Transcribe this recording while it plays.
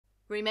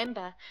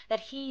Remember that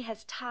He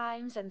has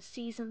times and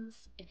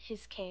seasons in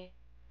His care,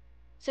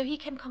 so He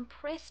can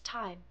compress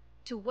time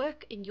to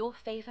work in your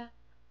favor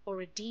or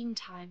redeem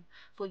time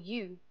for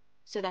you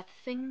so that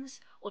things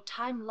or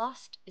time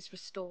lost is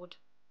restored.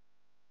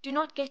 Do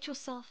not get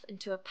yourself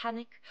into a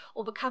panic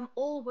or become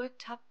all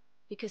worked up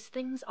because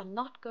things are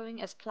not going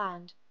as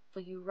planned for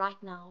you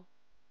right now.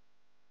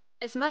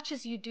 As much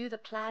as you do the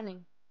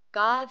planning,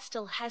 God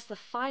still has the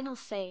final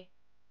say,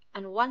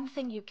 and one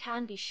thing you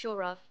can be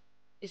sure of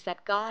is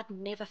that God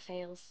never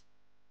fails.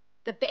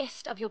 The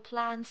best of your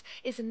plans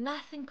is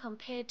nothing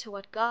compared to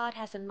what God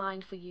has in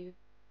mind for you.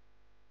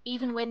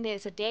 Even when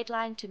there's a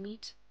deadline to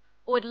meet,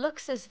 or it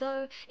looks as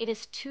though it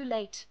is too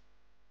late,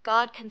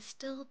 God can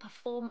still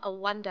perform a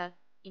wonder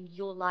in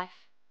your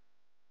life.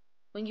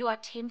 When you are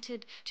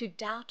tempted to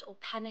doubt or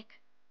panic,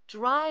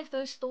 drive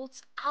those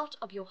thoughts out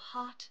of your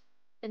heart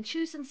and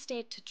choose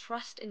instead to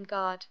trust in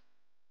God.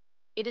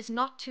 It is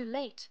not too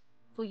late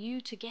for you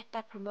to get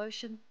that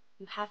promotion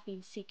you have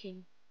been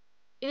seeking.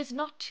 It is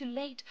not too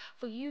late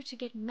for you to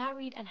get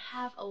married and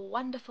have a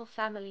wonderful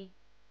family.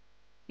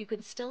 You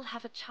can still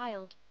have a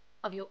child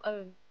of your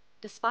own,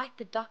 despite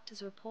the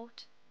doctor's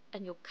report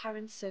and your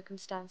current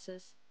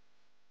circumstances.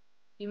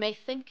 You may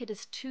think it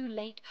is too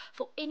late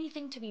for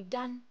anything to be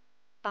done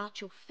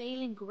about your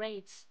failing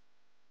grades,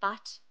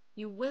 but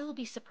you will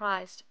be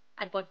surprised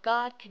at what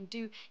God can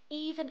do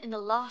even in the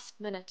last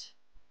minute.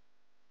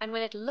 And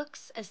when it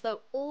looks as though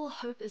all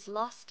hope is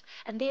lost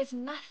and there's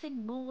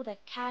nothing more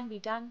that can be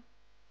done,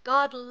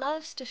 God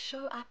loves to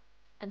show up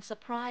and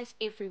surprise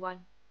everyone,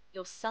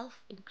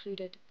 yourself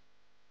included.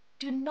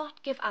 Do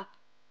not give up.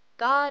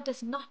 God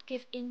does not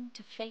give in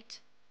to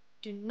fate.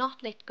 Do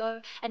not let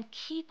go and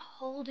keep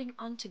holding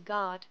on to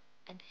God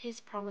and His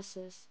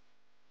promises.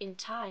 In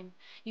time,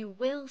 you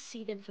will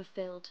see them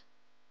fulfilled.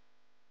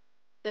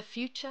 The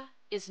future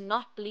is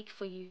not bleak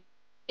for you.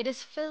 It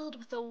is filled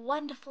with the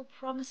wonderful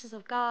promises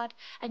of God,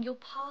 and your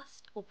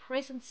past or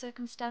present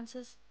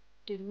circumstances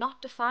do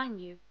not define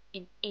you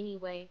in any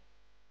way.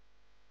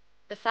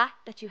 The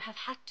fact that you have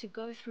had to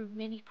go through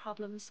many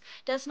problems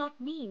does not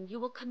mean you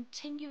will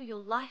continue your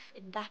life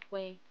in that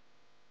way.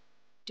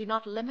 Do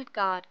not limit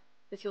God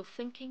with your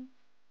thinking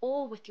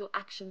or with your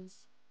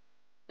actions.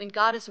 When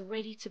God is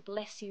ready to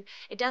bless you,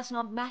 it does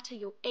not matter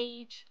your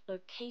age,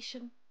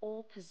 location,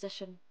 or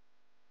position.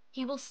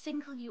 He will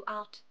single you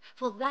out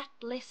for that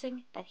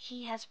blessing that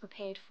He has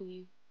prepared for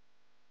you.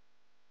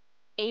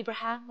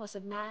 Abraham was a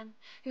man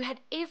who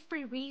had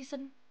every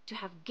reason to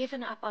have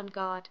given up on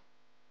God.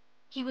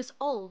 He was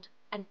old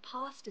and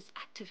past his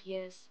active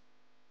years.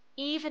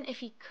 Even if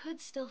he could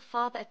still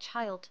father a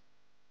child,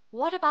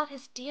 what about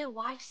his dear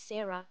wife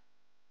Sarah?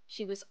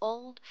 She was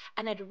old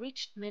and had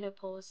reached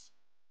menopause.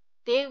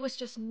 There was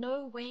just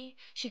no way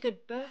she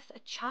could birth a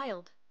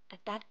child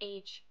at that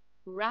age,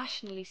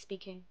 rationally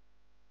speaking.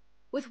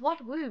 With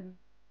what womb?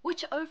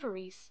 Which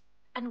ovaries?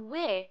 And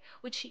where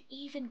would she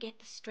even get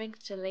the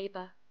strength to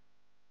labor?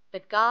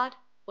 But God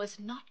was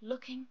not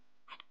looking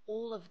at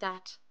all of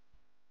that.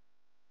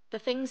 The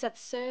things that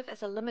serve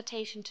as a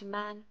limitation to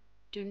man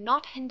do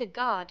not hinder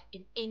God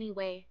in any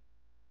way.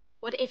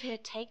 Whatever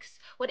it takes,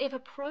 whatever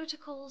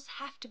protocols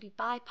have to be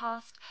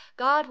bypassed,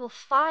 God will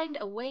find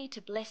a way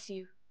to bless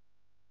you.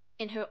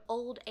 In her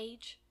old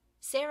age,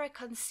 Sarah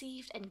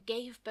conceived and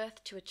gave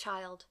birth to a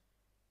child,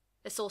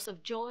 a source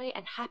of joy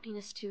and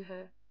happiness to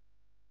her.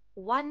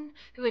 One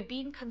who had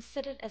been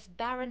considered as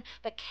barren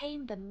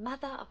became the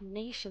mother of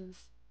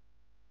nations.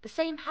 The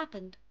same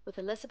happened with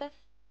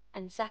Elizabeth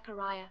and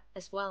Zachariah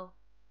as well.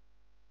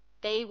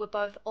 They were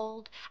both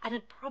old and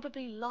had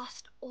probably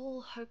lost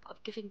all hope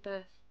of giving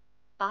birth.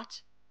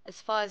 But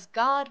as far as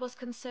God was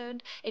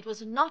concerned, it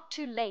was not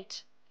too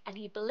late, and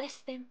He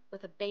blessed them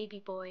with a baby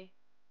boy.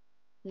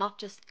 Not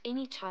just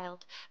any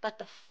child, but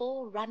the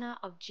forerunner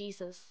of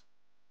Jesus.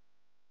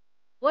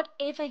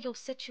 Whatever your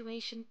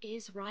situation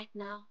is right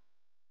now,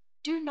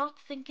 do not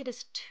think it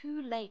is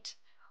too late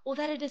or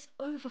that it is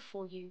over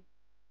for you.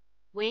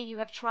 Where you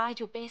have tried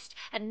your best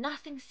and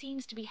nothing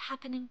seems to be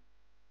happening,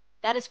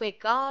 that is where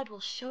God will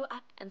show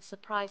up and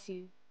surprise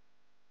you.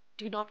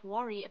 Do not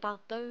worry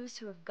about those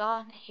who have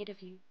gone ahead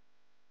of you.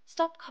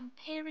 Stop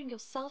comparing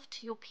yourself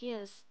to your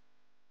peers.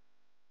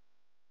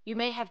 You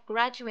may have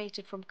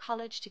graduated from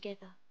college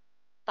together,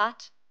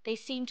 but they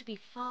seem to be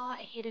far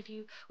ahead of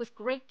you with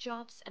great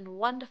jobs and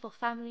wonderful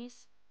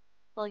families,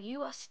 while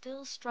you are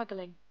still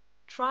struggling,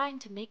 trying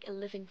to make a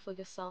living for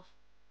yourself.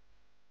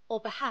 Or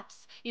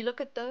perhaps you look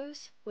at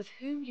those with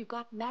whom you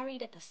got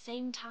married at the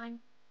same time,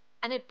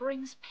 and it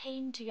brings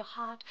pain to your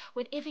heart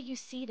whenever you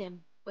see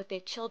them with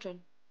their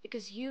children,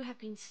 because you have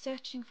been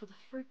searching for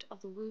the fruit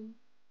of the womb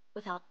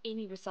without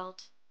any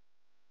result.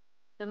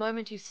 The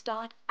moment you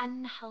start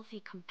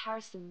unhealthy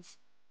comparisons,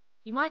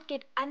 you might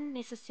get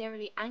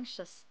unnecessarily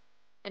anxious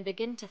and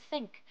begin to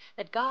think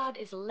that God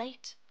is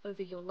late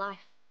over your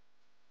life.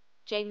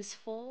 James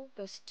 4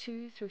 verse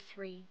 2 through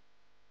 3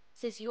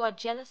 says, "You are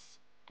jealous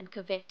and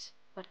covet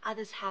what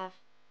others have,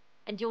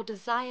 and your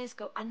desires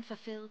go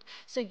unfulfilled,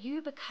 so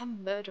you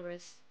become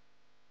murderers."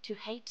 To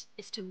hate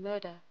is to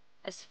murder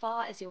as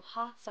far as your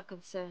hearts are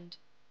concerned.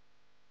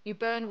 You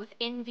burn with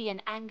envy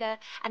and anger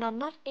and are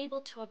not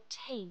able to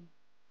obtain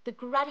the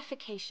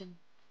gratification,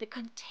 the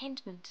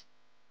contentment,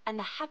 and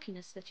the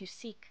happiness that you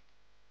seek.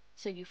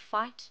 So you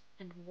fight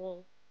and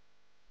war.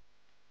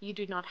 You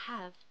do not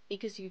have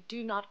because you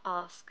do not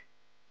ask.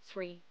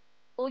 3.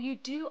 Or you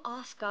do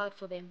ask God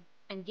for them,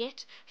 and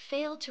yet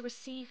fail to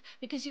receive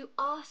because you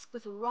ask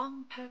with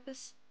wrong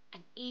purpose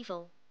and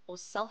evil or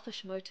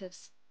selfish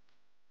motives.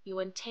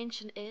 Your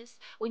intention is,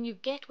 when you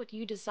get what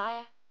you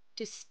desire,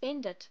 to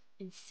spend it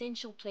in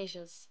sensual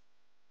pleasures.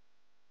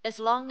 As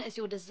long as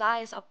your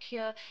desires are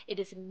pure, it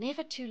is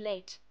never too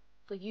late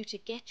for you to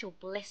get your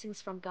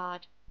blessings from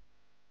God.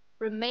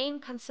 Remain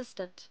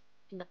consistent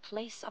in the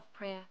place of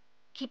prayer.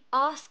 Keep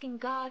asking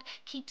God,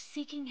 keep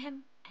seeking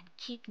Him, and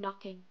keep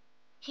knocking.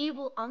 He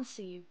will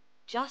answer you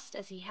just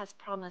as He has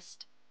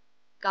promised.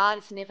 God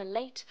is never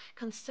late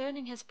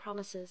concerning His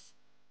promises.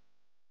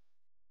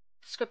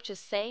 Scriptures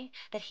say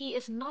that He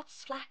is not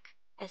slack,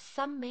 as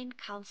some men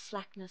count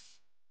slackness.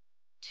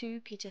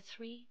 2 Peter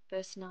 3,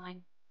 verse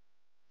 9.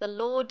 The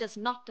Lord does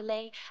not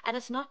delay and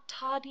is not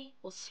tardy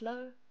or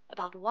slow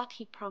about what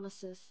He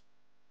promises,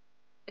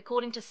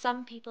 according to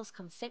some people's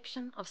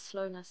conception of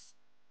slowness.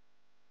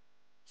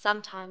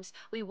 Sometimes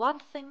we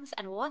want things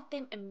and want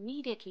them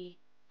immediately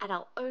at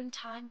our own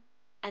time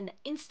and the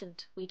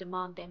instant we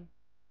demand them.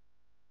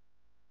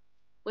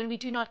 When we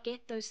do not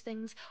get those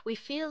things, we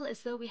feel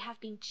as though we have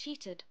been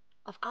cheated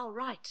of our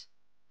right,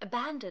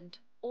 abandoned,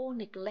 or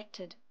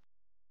neglected.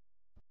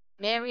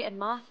 Mary and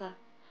Martha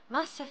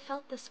must have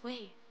felt this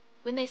way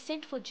when they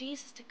sent for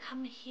Jesus to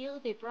come heal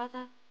their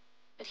brother,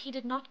 but He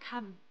did not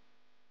come.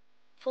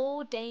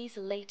 4 days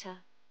later,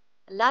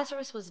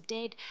 Lazarus was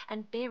dead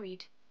and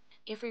buried.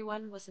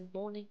 Everyone was in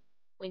mourning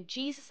when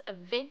Jesus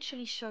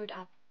eventually showed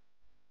up.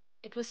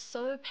 It was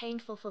so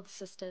painful for the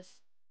sisters,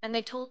 and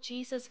they told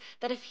Jesus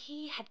that if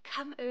He had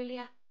come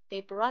earlier,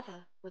 their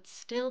brother would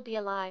still be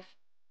alive.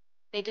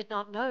 They did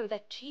not know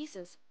that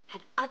Jesus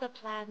had other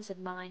plans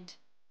in mind.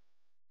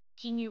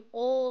 He knew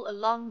all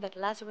along that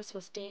Lazarus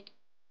was dead,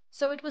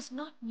 so it was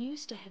not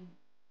news to Him,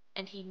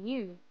 and He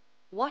knew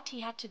what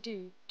He had to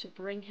do to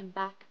bring him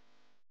back.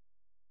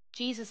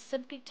 Jesus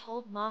simply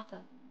told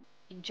Martha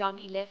in John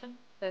 11,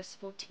 verse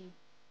 14.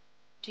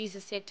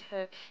 Jesus said to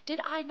her, "Did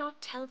I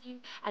not tell you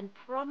and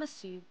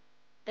promise you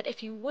that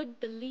if you would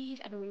believe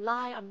and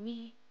rely on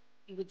me,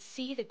 you would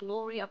see the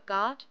glory of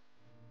God?"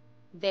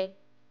 Then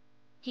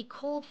He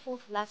called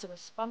forth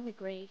Lazarus from the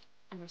grave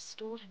and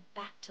restored him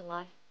back to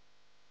life.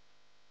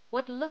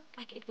 What looked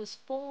like it was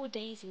 4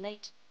 days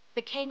late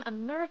became a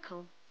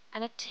miracle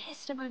and a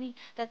testimony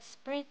that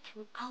spread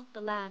throughout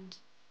the land.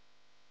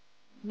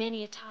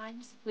 Many a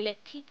times we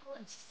let people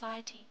and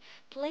society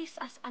place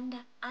us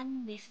under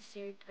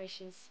unnecessary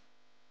pressures.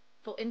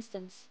 For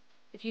instance,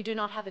 if you do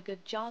not have a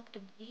good job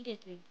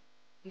immediately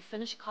you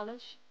finish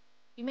college,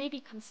 you may be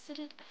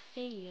considered a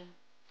failure.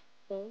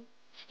 Or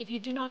if you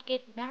do not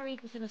get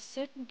married within a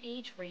certain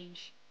age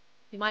range,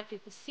 you might be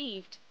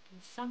perceived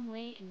in some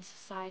way in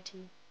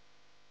society.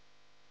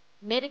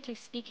 Medically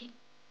speaking,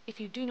 if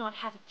you do not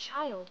have a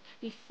child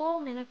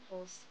before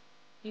menopause,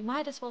 you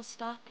might as well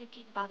start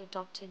thinking about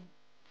adopting.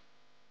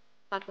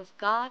 But with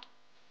God,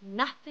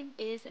 nothing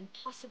is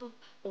impossible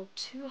or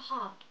too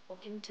hard for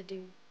Him to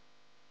do.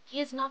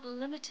 He is not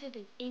limited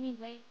in any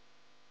way,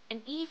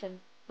 and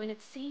even when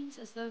it seems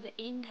as though the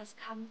end has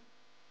come,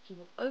 He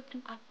will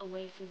open up a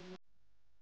way for you.